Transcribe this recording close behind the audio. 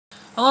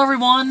Hello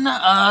everyone,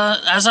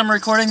 as I'm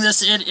recording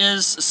this, it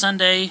is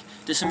Sunday,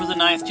 December the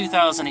 9th,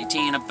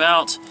 2018,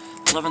 about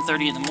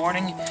 11:30 in the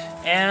morning,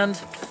 and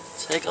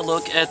take a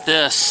look at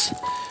this.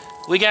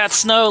 We got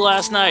snow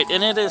last night,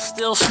 and it is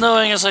still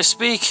snowing as I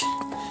speak.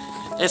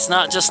 It's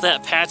not just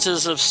that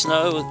patches of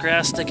snow with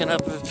grass sticking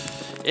up,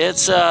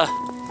 it's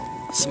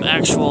some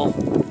actual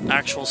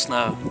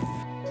snow.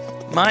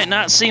 Might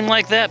not seem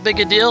like that big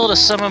a deal to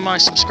some of my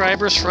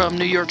subscribers from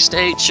New York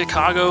State,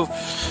 Chicago,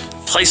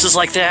 places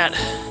like that.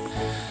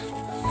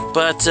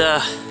 But,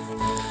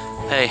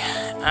 hey,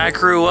 I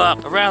grew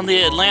up around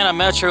the Atlanta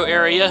metro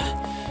area,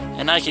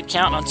 and I could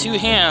count on two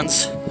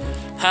hands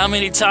how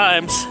many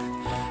times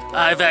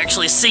I've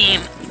actually seen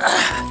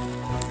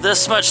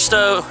this much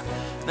snow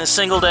in a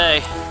single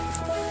day.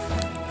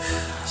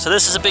 So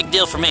this is a big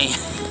deal for me.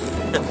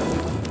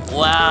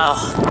 Wow.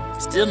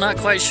 Still not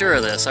quite sure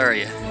of this, are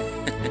you?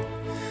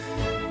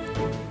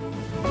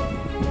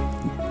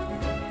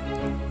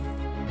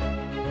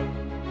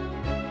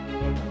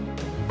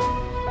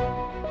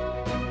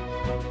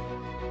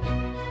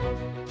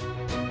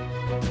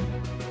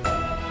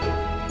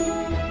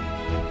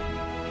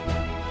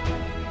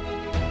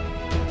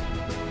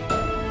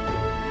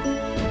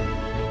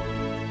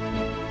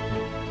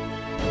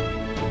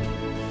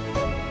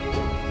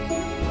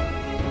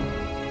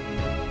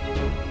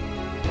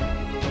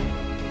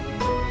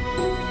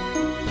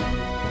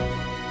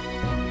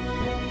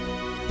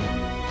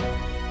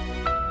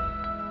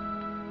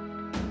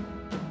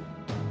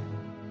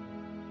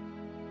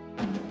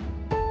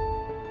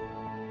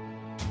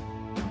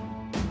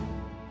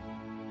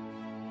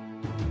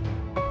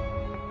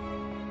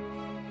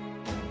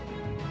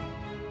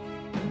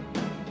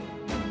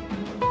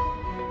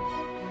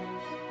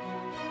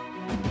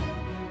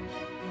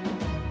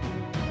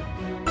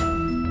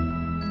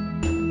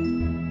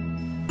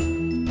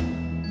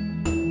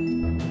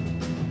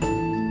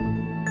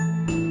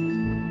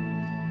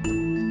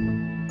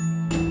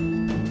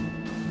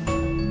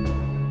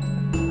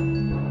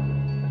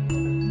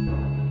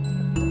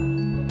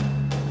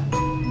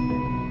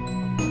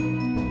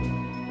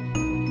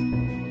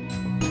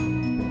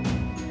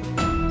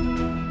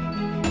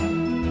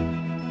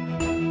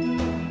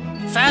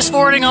 Fast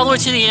forwarding all the way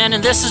to the end,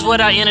 and this is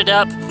what I ended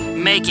up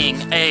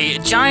making. A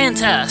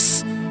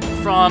giantess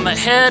from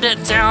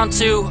head down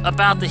to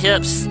about the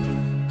hips.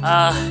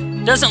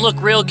 Doesn't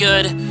look real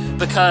good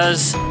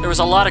because there was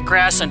a lot of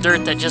grass and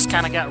dirt that just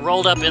kind of got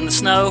rolled up in the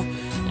snow.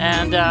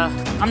 And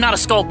I'm not a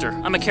sculptor,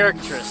 I'm a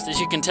caricaturist, as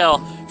you can tell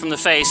from the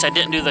face. I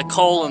didn't do the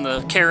coal and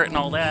the carrot and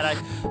all that.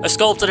 I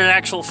sculpted an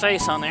actual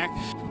face on there.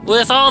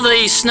 With all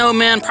the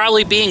snowmen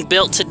probably being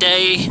built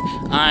today,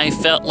 I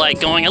felt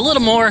like going a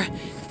little more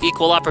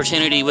equal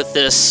opportunity with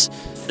this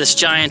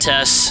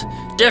giantess.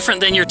 Different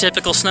than your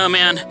typical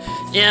snowman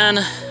in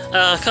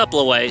a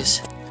couple of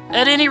ways.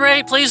 At any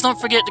rate, please don't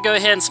forget to go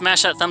ahead and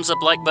smash that thumbs up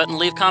like button,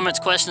 leave comments,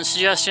 questions,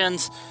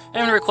 suggestions,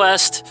 and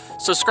requests.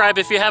 Subscribe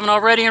if you haven't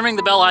already, and ring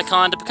the bell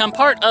icon to become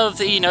part of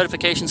the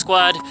notification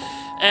squad.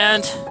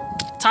 And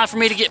time for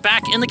me to get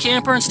back in the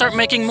camper and start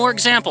making more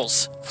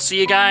examples.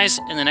 See you guys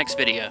in the next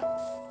video.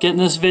 Getting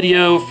this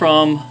video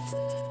from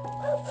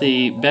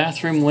the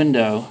bathroom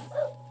window,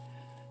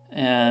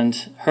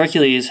 and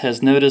Hercules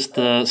has noticed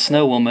the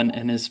snow woman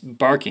and is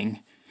barking,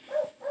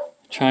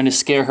 trying to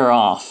scare her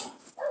off.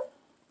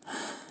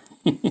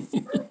 Who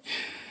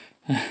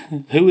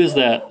is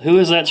that? Who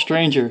is that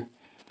stranger?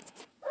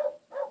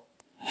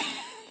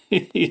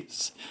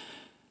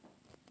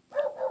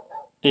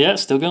 Yeah,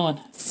 still going.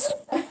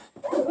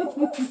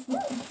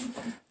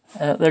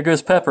 There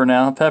goes Pepper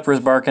now. Pepper's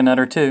barking at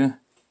her too.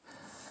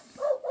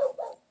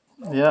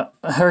 Yeah,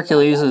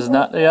 Hercules is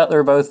not. Yeah,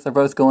 they're both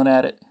going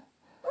at it.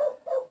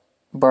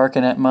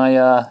 Barking at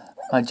my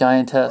my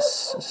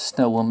giantess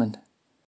snow woman.